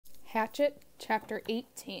Hatchet, Chapter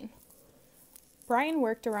 18. Brian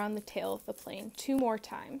worked around the tail of the plane 2 more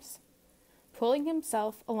times, pulling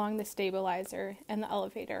himself along the stabilizer and the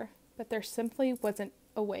elevator, but there simply wasn't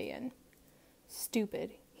a way in.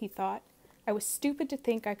 Stupid, he thought. I was stupid to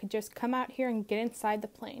think I could just come out here and get inside the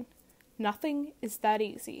plane. Nothing is that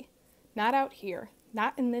easy. Not out here.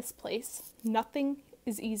 Not in this place. Nothing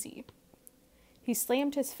is easy. He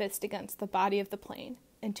slammed his fist against the body of the plane,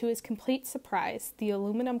 and to his complete surprise, the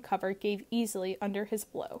aluminum cover gave easily under his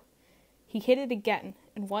blow. He hit it again,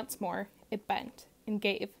 and once more, it bent and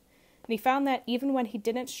gave, and he found that even when he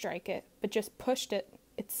didn't strike it, but just pushed it,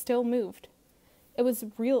 it still moved. It was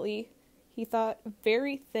really, he thought,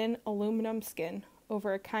 very thin aluminum skin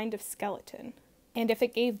over a kind of skeleton, and if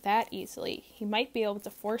it gave that easily, he might be able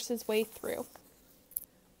to force his way through.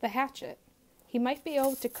 The hatchet. He might be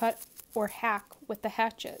able to cut or hack with the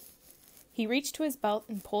hatchet. He reached to his belt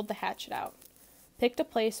and pulled the hatchet out, picked a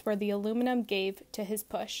place where the aluminum gave to his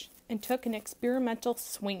push, and took an experimental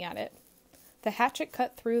swing at it. The hatchet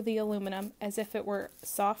cut through the aluminum as if it were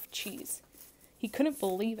soft cheese. He couldn't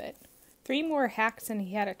believe it. 3 more hacks and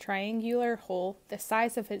he had a triangular hole the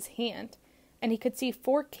size of his hand, and he could see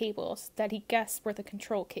 4 cables that he guessed were the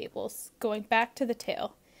control cables going back to the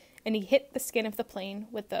tail, and he hit the skin of the plane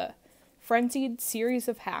with a frenzied series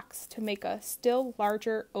of hacks to make a still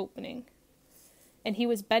larger opening. And he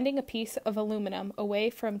was bending a piece of aluminum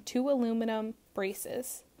away from 2 aluminum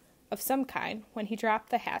braces of some kind when he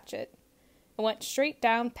dropped the hatchet and went straight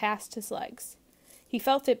down past his legs. He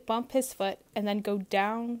felt it bump his foot and then go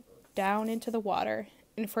down into the water,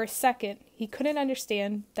 and for a second he couldn't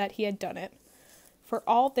understand that he had done it. For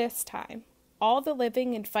all this time, all the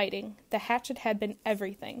living and fighting, the hatchet had been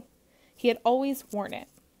everything. He had always worn it.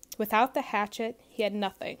 Without the hatchet, he had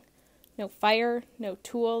nothing. No fire, no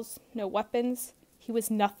tools, no weapons. He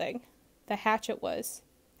was nothing. The hatchet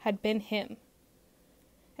had been him.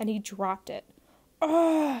 And he dropped it.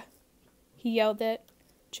 "Ugh!" He yelled it,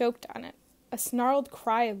 choked on it, a snarled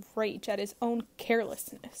cry of rage at his own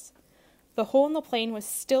carelessness. The hole in the plane was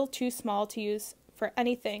still too small to use for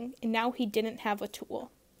anything, and now he didn't have a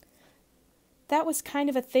tool. "That was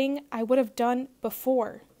kind of a thing I would have done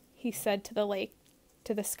before," he said to the lake,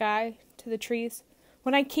 to the sky, to the trees.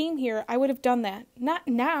 "When I came here, I would have done that. Not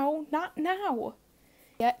now, not now."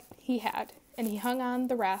 Yet he had, and he hung on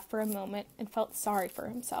the raft for a moment and felt sorry for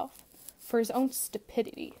himself, for his own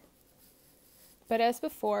stupidity. But as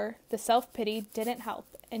before, the self-pity didn't help,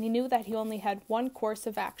 and he knew that he only had one course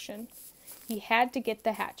of action. He had to get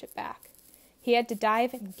the hatchet back. He had to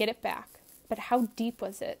dive and get it back. But how deep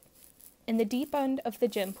was it? In the deep end of the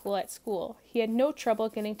gym pool at school, he had no trouble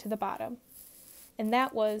getting to the bottom. And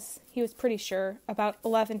that was, he was pretty sure, about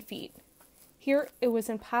 11 feet. Here it was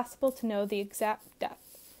impossible to know the exact depth.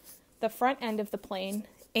 The front end of the plane,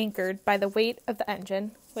 anchored by the weight of the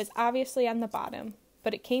engine, was obviously on the bottom,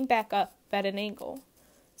 but it came back up at an angle,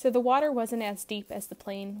 so the water wasn't as deep as the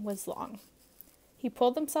plane was long. He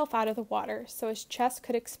pulled himself out of the water so his chest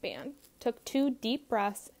could expand, took 2 deep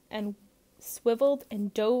breaths, and swiveled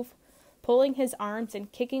and dove, pulling his arms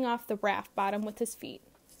and kicking off the raft bottom with his feet.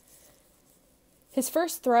 His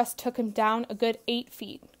first thrust took him down a good 8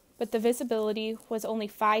 feet, but the visibility was only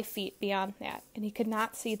 5 feet beyond that, and he could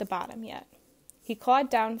not see the bottom yet. He clawed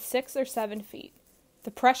down 6 or 7 feet.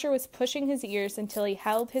 The pressure was pushing his ears until he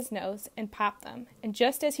held his nose and popped them, and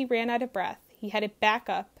just as he ran out of breath, he headed back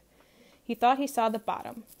up. He thought he saw the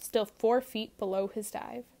bottom, still 4 feet below his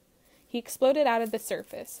dive. He exploded out of the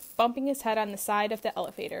surface, bumping his head on the side of the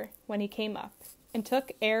elevator when he came up, and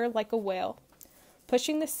took air like a whale,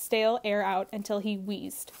 pushing the stale air out until he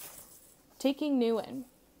wheezed, taking new in.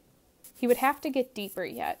 He would have to get deeper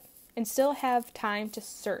yet, and still have time to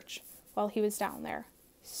search while he was down there.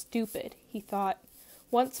 Stupid, he thought,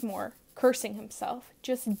 once more, cursing himself,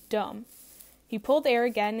 just dumb. He pulled air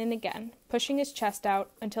again and again, pushing his chest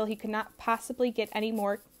out until he could not possibly get any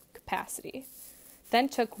more capacity. Then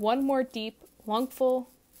took 1 more deep lungful,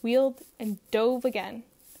 wheeled, and dove again.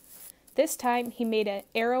 This time he made an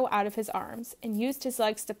arrow out of his arms and used his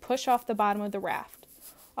legs to push off the bottom of the raft,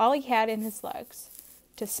 all he had in his legs,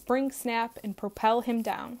 to spring snap and propel him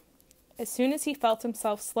down. As soon as he felt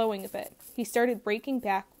himself slowing a bit, he started raking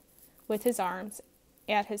back with his arms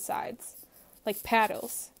at his sides, like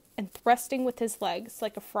paddles, and thrusting with his legs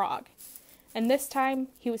like a frog. And this time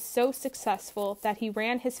he was so successful that he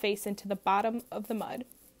ran his face into the bottom of the mud.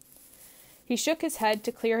 He shook his head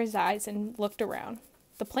to clear his eyes and looked around.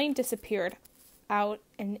 The plane disappeared out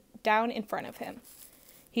and down in front of him.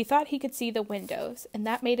 He thought he could see the windows, and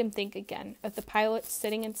that made him think again of the pilot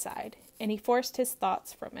sitting inside, and he forced his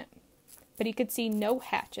thoughts from it. But he could see no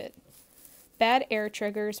hatchet. bad air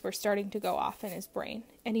triggers were starting to go off in his brain,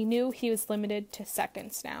 and he knew he was limited to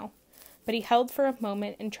seconds now. But he held for a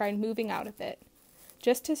moment and tried moving out of it.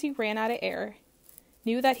 Just as he ran out of air,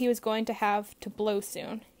 knew that he was going to have to blow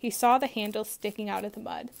soon, he saw the handle sticking out of the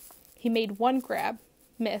mud. He made one grab,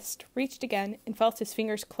 missed, reached again, and felt his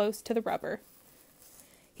fingers close to the rubber.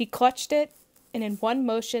 He clutched it, and in one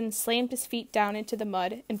motion slammed his feet down into the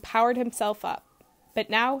mud and powered himself up.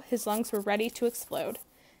 But now his lungs were ready to explode,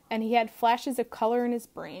 and he had flashes of color in his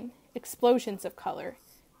brain, explosions of color,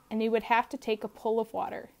 and he would have to take a pull of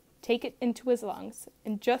water, take it into his lungs,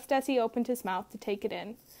 and just as he opened his mouth to take it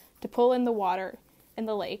in, to pull in the water in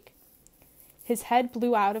the lake, his head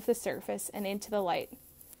blew out of the surface and into the light.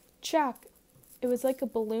 Chuck! It was like a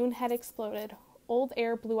balloon had exploded. Old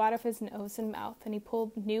air blew out of his nose and mouth, and he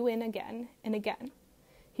pulled new in again and again.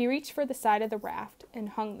 He reached for the side of the raft and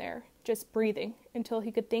hung there, just breathing, until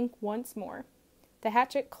he could think once more. The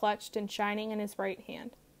hatchet clutched and shining in his right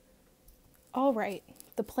hand. All right,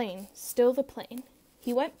 the plane, still the plane.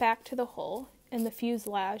 He went back to the hole and the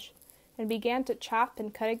fuselage and began to chop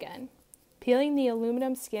and cut again, peeling the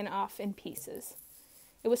aluminum skin off in pieces.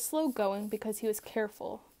 It was slow going because he was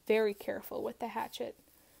careful, very careful with the hatchet,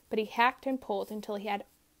 but he hacked and pulled until he had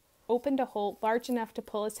opened a hole large enough to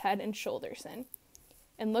pull his head and shoulders in,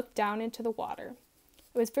 and looked down into the water.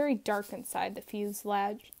 It was very dark inside the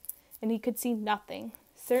fuselage, and he could see nothing,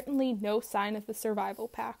 certainly no sign of the survival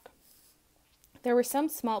pack. There were some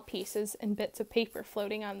small pieces and bits of paper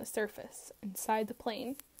floating on the surface inside the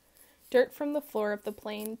plane, dirt from the floor of the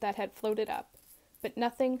plane that had floated up, but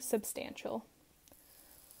nothing substantial.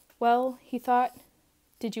 Well, he thought,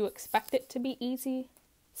 did you expect it to be easy?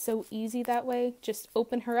 So easy that way? Just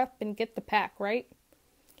open her up and get the pack, right?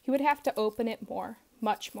 He would have to open it more,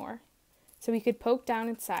 much more, so he could poke down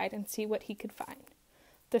inside and see what he could find.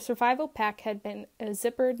 The survival pack had been a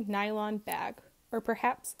zippered nylon bag, or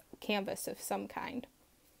perhaps canvas of some kind.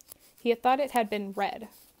 He had thought it had been red.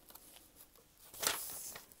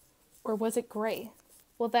 Or was it gray?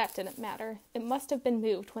 Well, that didn't matter. It must have been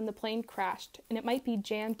moved when the plane crashed, and it might be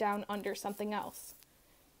jammed down under something else.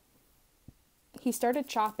 He started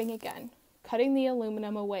chopping again, cutting the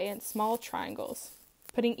aluminum away in small triangles,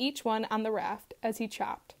 putting each one on the raft as he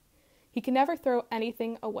chopped. He could never throw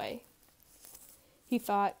anything away, he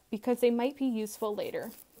thought, because they might be useful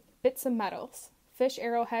later. Bits of metals, fish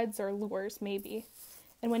arrowheads or lures maybe.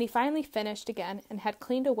 And when he finally finished again and had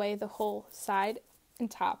cleaned away the whole side and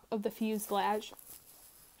top of the fuselage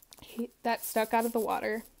that stuck out of the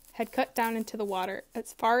water, had cut down into the water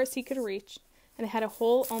as far as he could reach, and had a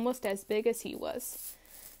hole almost as big as he was,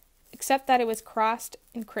 except that it was crossed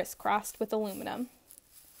and crisscrossed with aluminum.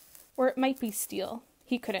 Or it might be steel,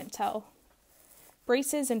 he couldn't tell.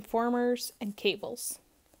 Braces and formers and cables.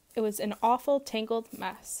 It was an awful tangled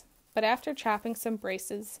mess, but after chopping some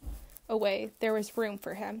braces away, there was room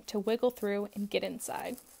for him to wiggle through and get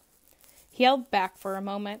inside. He held back for a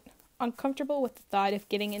moment, uncomfortable with the thought of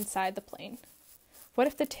getting inside the plane. What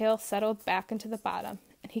if the tail settled back into the bottom,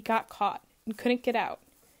 and he got caught and couldn't get out?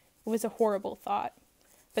 It was a horrible thought.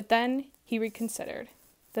 But then he reconsidered.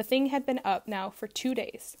 The thing had been up now for 2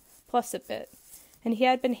 days, plus a bit, and he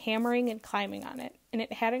had been hammering and climbing on it, and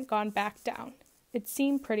it hadn't gone back down. It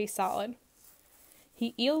seemed pretty solid.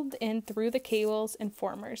 He eeled in through the cables and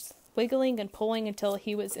formers, wiggling and pulling until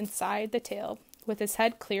he was inside the tail, with his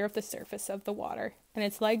head clear of the surface of the water, and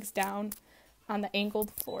his legs down on the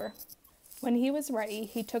angled floor. When he was ready,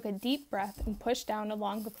 he took a deep breath and pushed down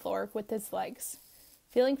along the floor with his legs,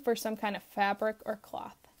 feeling for some kind of fabric or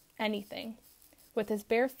cloth, anything. With his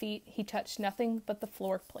bare feet, he touched nothing but the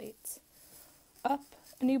floor plates. Up,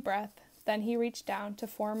 a new breath, then he reached down to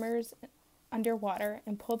formers underwater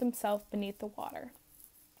and pulled himself beneath the water.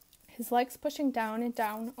 His legs pushing down and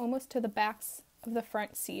down almost to the backs of the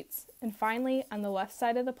front seats, and finally, on the left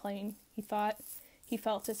side of the plane, he thought he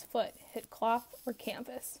felt his foot hit cloth or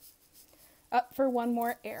canvas. Up for one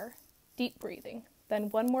more air, deep breathing, then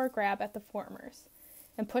one more grab at the formers,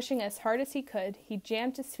 and pushing as hard as he could, he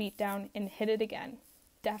jammed his feet down and hit it again.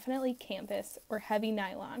 Definitely canvas or heavy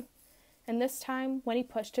nylon. And this time, when he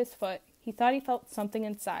pushed his foot, he thought he felt something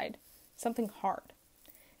inside, something hard.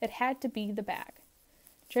 It had to be the bag.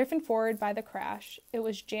 Driven forward by the crash, it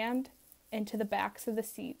was jammed into the backs of the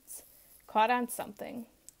seats, caught on something.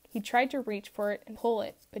 He tried to reach for it and pull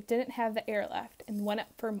it, but didn't have the air left and went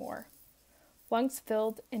up for more. Lungs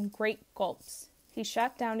filled in great gulps. He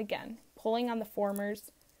shot down again, pulling on the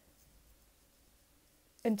formers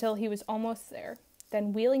until he was almost there.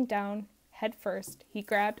 Then wheeling down, head first, he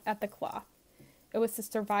grabbed at the cloth. It was the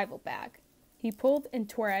survival bag. He pulled and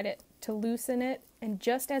tore at it to loosen it, and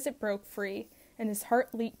just as it broke free and his heart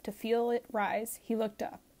leaped to feel it rise. He looked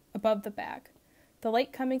up, above the bag, the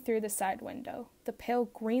light coming through the side window, the pale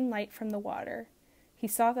green light from the water. He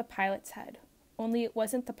saw the pilot's head, only it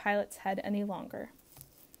wasn't the pilot's head any longer.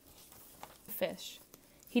 The fish.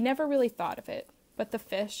 He never really thought of it, but the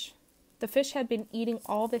fish had been eating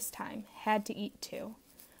all this time, had to eat too.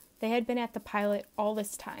 They had been at the pilot all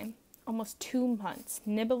this time, almost 2 months,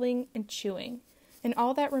 nibbling and chewing, and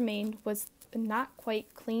all that remained was a not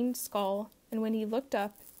quite clean skull, and when he looked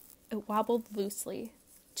up, it wobbled loosely.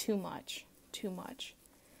 Too much, too much.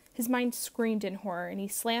 His mind screamed in horror, and he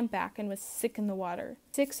slammed back and was sick in the water,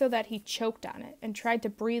 sick so that he choked on it and tried to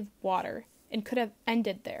breathe water, and could have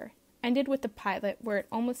ended there, ended with the pilot where it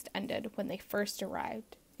almost ended when they first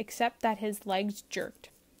arrived, except that his legs jerked.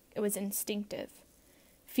 It was instinctive.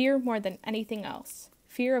 Fear more than anything else,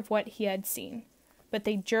 fear of what he had seen. But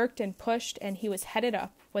they jerked and pushed, and he was headed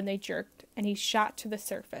up when they jerked, and he shot to the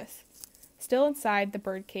surface, still inside the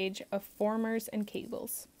birdcage of formers and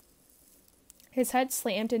cables. His head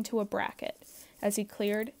slammed into a bracket as he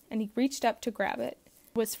cleared, and he reached up to grab it.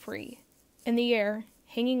 It was free, in the air,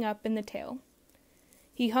 hanging up in the tail.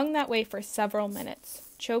 He hung that way for several minutes,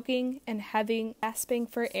 choking and gasping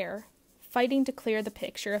for air, fighting to clear the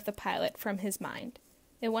picture of the pilot from his mind.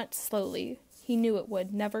 It went slowly. He knew it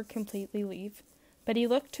would never completely leave. But he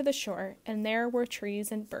looked to the shore, and there were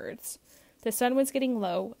trees and birds. The sun was getting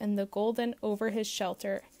low, and the golden over his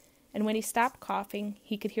shelter, and when he stopped coughing,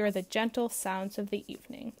 he could hear the gentle sounds of the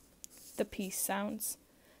evening, the peace sounds,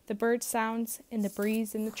 the bird sounds, and the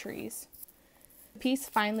breeze in the trees. Peace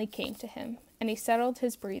finally came to him, and he settled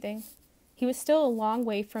his breathing. He was still a long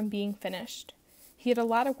way from being finished. He had a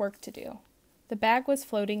lot of work to do. The bag was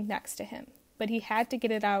floating next to him, but he had to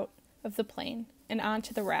get it out of the plane and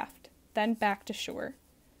onto the raft, then back to shore.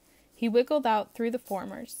 He wiggled out through the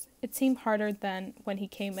formers. It seemed harder than when he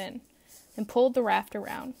came in, and pulled the raft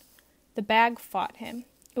around. The bag fought him.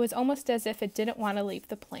 It was almost as if it didn't want to leave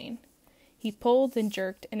the plane. He pulled and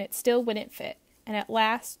jerked, and it still wouldn't fit, and at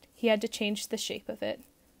last he had to change the shape of it,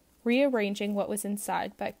 rearranging what was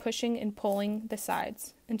inside by pushing and pulling the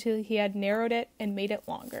sides until he had narrowed it and made it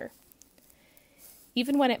longer.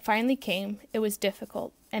 Even when it finally came, it was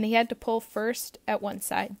difficult, and he had to pull first at one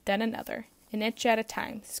side, then another, an inch at a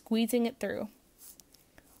time, squeezing it through.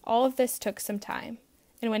 All of this took some time,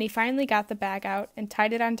 and when he finally got the bag out and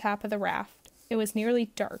tied it on top of the raft, it was nearly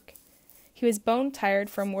dark. He was bone-tired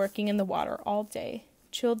from working in the water all day,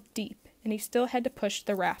 chilled deep, and he still had to push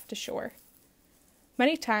the raft to shore.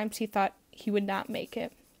 Many times he thought he would not make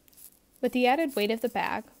it. With the added weight of the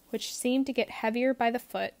bag, which seemed to get heavier by the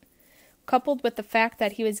foot, coupled with the fact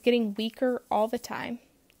that he was getting weaker all the time,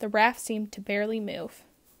 the raft seemed to barely move.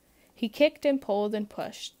 He kicked and pulled and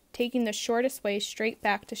pushed, taking the shortest way straight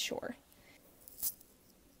back to shore,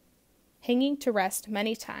 hanging to rest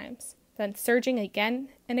many times, then surging again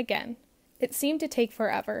and again. It seemed to take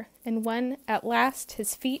forever, and when at last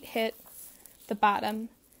his feet hit the bottom,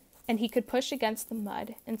 and he could push against the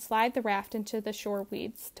mud and slide the raft into the shore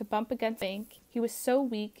weeds to bump against the bank, he was so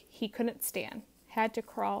weak he couldn't stand, had to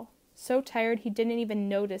crawl. So tired he didn't even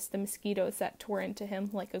notice the mosquitoes that tore into him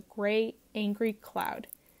like a gray, angry cloud.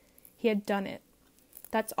 He had done it.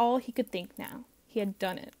 That's all he could think now. He had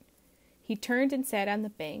done it. He turned and sat on the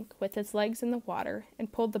bank with his legs in the water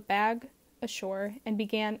and pulled the bag ashore and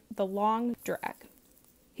began the long drag.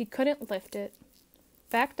 He couldn't lift it.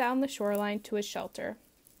 Back down the shoreline to his shelter.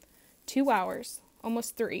 2 hours,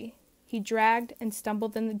 almost 3, he dragged and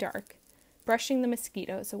stumbled in the dark, brushing the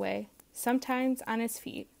mosquitoes away, sometimes on his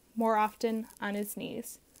feet, more often on his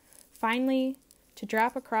knees. Finally, to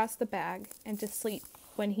drop across the bag and to sleep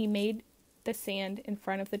when he made the sand in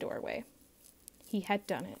front of the doorway. He had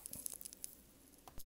done it.